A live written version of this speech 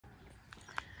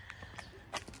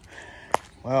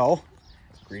Well,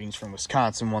 greetings from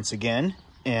Wisconsin once again,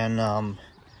 and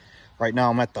right now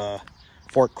I'm at the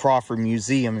Fort Crawford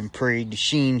Museum in Prairie,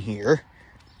 Chein here,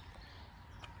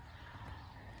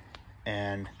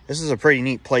 and this is a pretty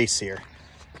neat place here.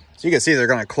 So you can see they're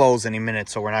going to close any minute,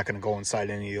 so we're not going to go inside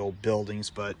any of the old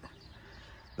buildings, but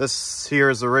this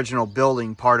here is the original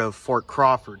building part of Fort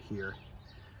Crawford here.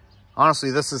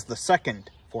 Honestly, this is the second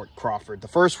Fort Crawford. The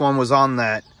first one was on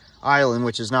that island,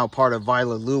 which is now part of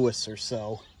Vila Lewis or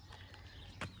so.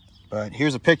 But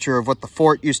here's a picture of what the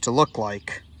fort used to look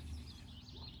like.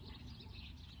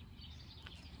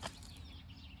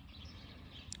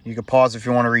 You can pause if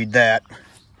you want to read that.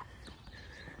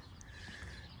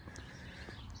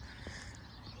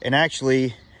 And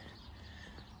actually,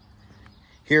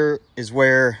 here is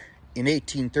where, in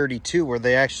 1832, where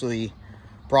they actually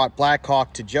brought Black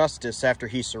Hawk to justice after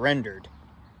he surrendered.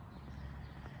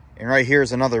 And right here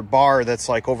is another bar that's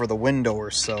like over the window or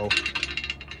so.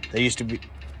 They used to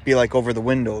be like over the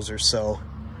windows or so.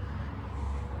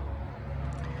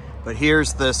 But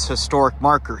here's this historic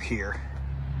marker here.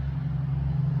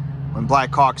 When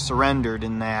Black Hawk surrendered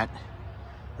in that.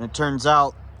 And it turns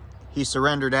out he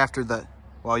surrendered after the...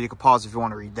 Well, you can pause if you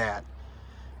want to read that.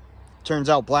 Turns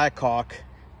out Black Hawk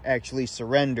actually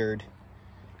surrendered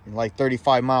in like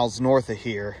 35 miles north of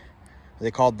here.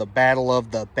 They called the Battle of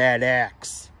the Bad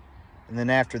Axe. And then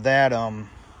after that,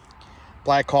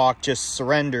 Black Hawk just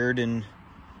surrendered and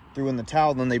threw in the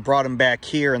towel. And then they brought him back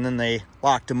here, and then they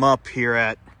locked him up here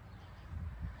at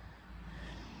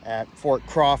Fort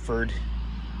Crawford.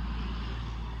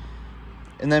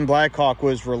 And then Black Hawk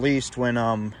was released when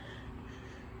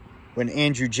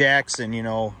Andrew Jackson, you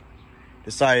know,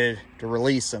 decided to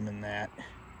release him in that.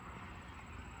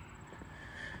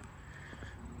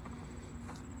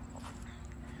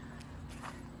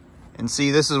 And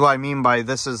see, this is what I mean by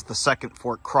this is the second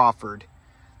Fort Crawford.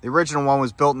 The original one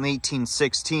was built in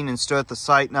 1816 and stood at the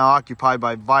site now occupied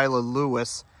by Vila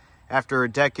Lewis. After a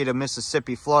decade of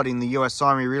Mississippi flooding, the U.S.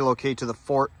 Army relocated the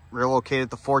fort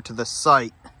to the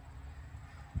site.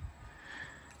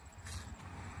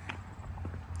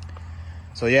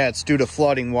 So yeah, it's due to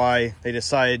flooding why they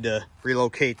decided to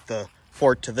relocate the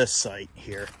fort to this site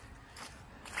here.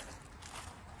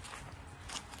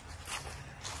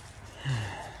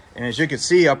 And as you can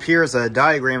see, up here is a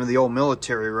diagram of the old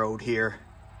military road here.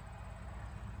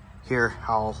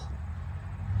 As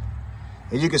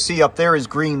you can see, up there is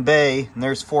Green Bay, and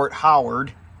there's Fort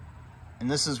Howard.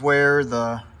 And this is where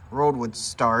the road would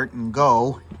start and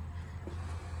go.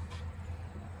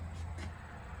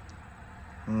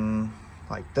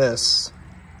 Like this.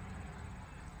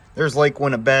 There's Lake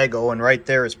Winnebago, and right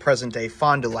there is present-day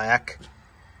Fond du Lac.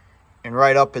 And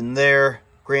right up in there,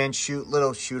 Grand Chute,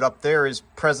 Little Chute, up there is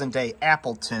present-day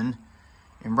Appleton.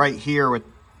 And right here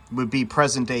would be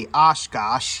present-day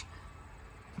Oshkosh.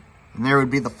 And there would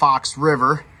be the Fox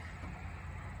River.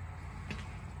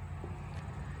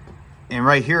 And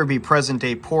right here would be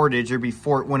present-day Portage. There'd be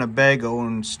Fort Winnebago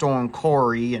and Stone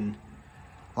Quarry and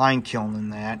Lime Kiln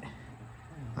and that.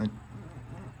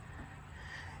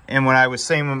 And when I was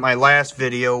saying in my last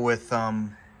video with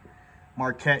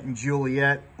Marquette and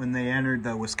Juliet, when they entered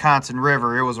the Wisconsin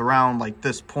River, it was around like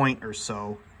this point or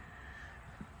so.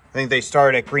 I think they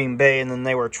started at Green Bay, and then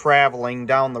they were traveling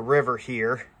down the river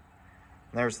here.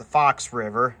 And there's the Fox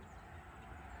River.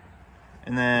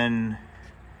 And then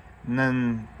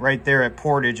right there at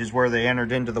Portage is where they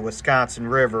entered into the Wisconsin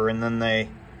River, and then they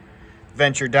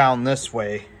ventured down this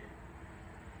way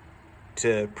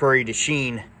to Prairie to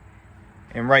Chein.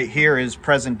 And right here is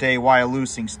present-day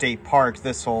Wyalusing State Park,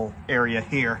 this whole area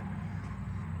here.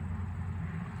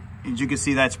 As you can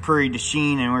see, that's Prairie to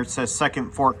Chein, and where it says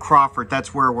Second Fort Crawford,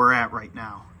 that's where we're at right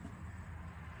now.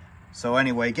 So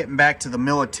anyway, getting back to the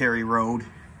military road.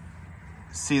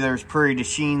 See, there's Prairie to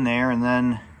Chein there, and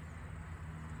then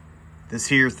this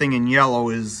here thing in yellow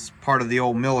is part of the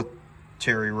old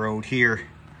military road here.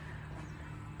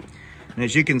 And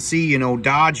as you can see, you know,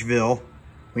 Dodgeville,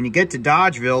 when you get to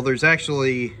Dodgeville, there's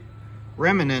actually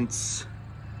remnants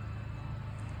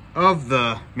of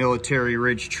the Military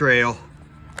Ridge Trail.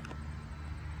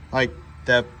 Like,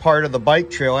 that part of the bike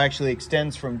trail actually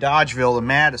extends from Dodgeville to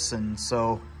Madison,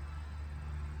 so...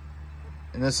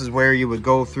 And this is where you would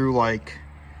go through, like,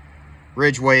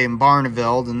 Ridgeway and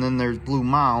Barneveld, and then there's Blue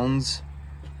Mounds.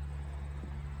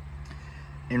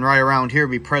 And right around here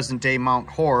would be present-day Mount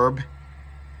Horeb.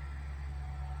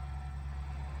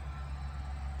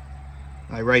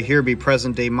 Right here be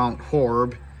present-day Mount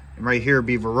Horeb, and right here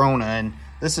be Verona, and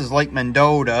this is Lake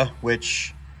Mendota,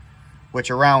 which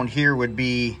around here would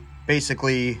be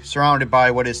basically surrounded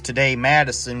by what is today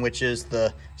Madison, which is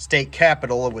the state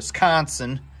capital of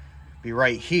Wisconsin. be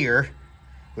right here,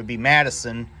 would be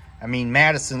Madison. I mean,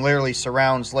 Madison literally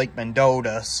surrounds Lake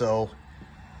Mendota, so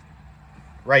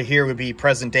right here would be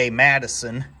present-day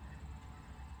Madison.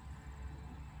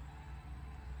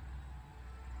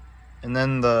 And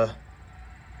then the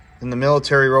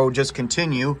military road just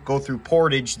continue, go through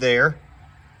Portage there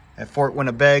at Fort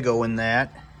Winnebago and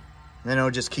that. And then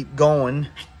it'll just keep going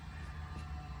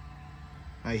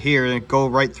right here and go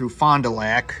right through Fond du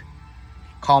Lac,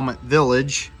 Calmet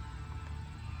Village.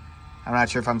 I'm not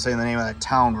sure if I'm saying the name of that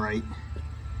town right.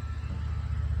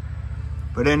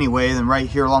 But anyway, then right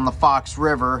here along the Fox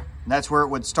River, that's where it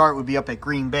would start, would be up at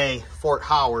Green Bay, Fort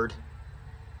Howard.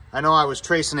 I know I was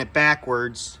tracing it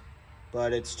backwards,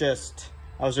 but it's just,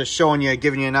 I was just showing you,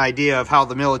 giving you an idea of how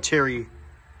the military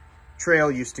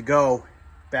trail used to go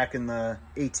back in the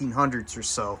 1800s or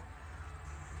so.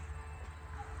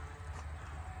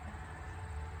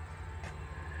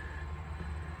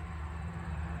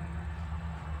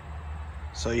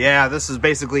 So yeah, this is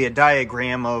basically a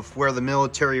diagram of where the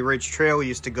Military Ridge Trail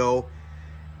used to go,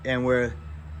 and where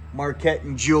Marquette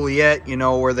and Juliet, you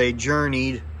know, where they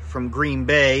journeyed from Green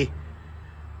Bay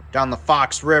down the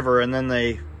Fox River, and then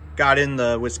they got in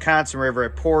the Wisconsin River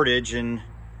at Portage and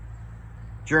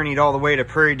journeyed all the way to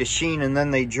Prairie to Chein, and then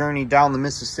they journeyed down the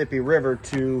Mississippi River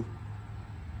to,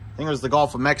 I think it was the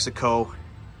Gulf of Mexico.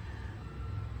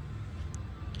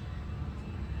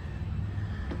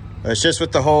 It's just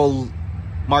with the whole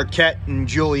Marquette and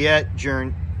Juliet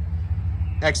journey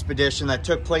expedition that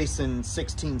took place in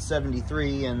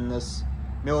 1673, and this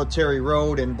military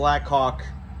road and Black Hawk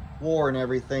War and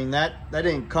everything, that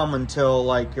didn't come until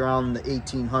like around the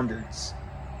 1800s.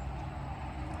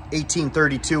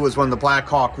 1832 was when the Black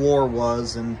Hawk War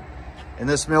was, and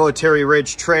this Military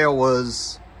Ridge Trail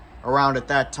was around at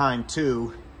that time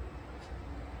too,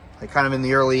 like kind of in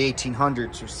the early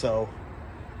 1800s or so.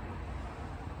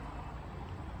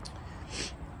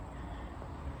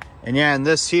 And yeah, and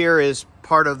this here is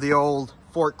part of the old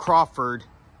Fort Crawford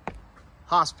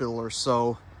hospital or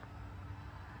so.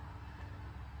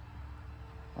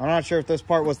 I'm not sure if this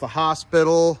part was the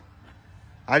hospital.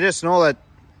 I just know that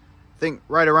I think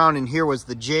right around in here was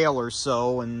the jail or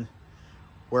so, and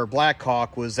where Black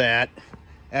Hawk was at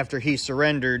after he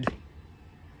surrendered,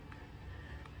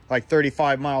 like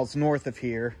 35 miles north of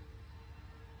here.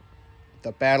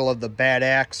 The Battle of the Bad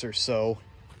Axe or so,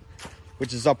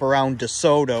 which is up around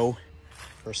DeSoto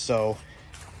or so.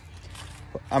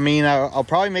 I mean, I'll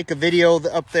probably make a video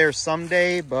up there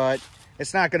someday, but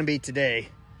it's not going to be today.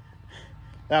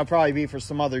 That'll probably be for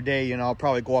some other day, you know. I'll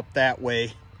probably go up that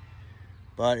way.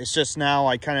 But it's just now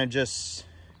I kind of just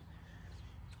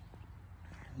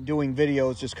doing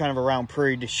videos just kind of around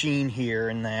Prairie to Chein here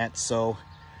and that. So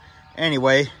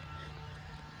anyway,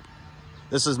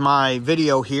 this is my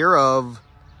video here of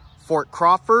Fort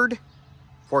Crawford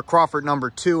number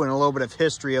 2, and a little bit of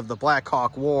history of the Black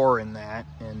Hawk War and that.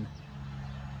 And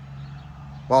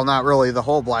well, not really the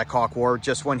whole Black Hawk War,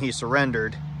 just when he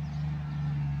surrendered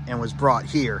and was brought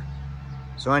here.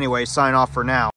 So anyway, sign off for now.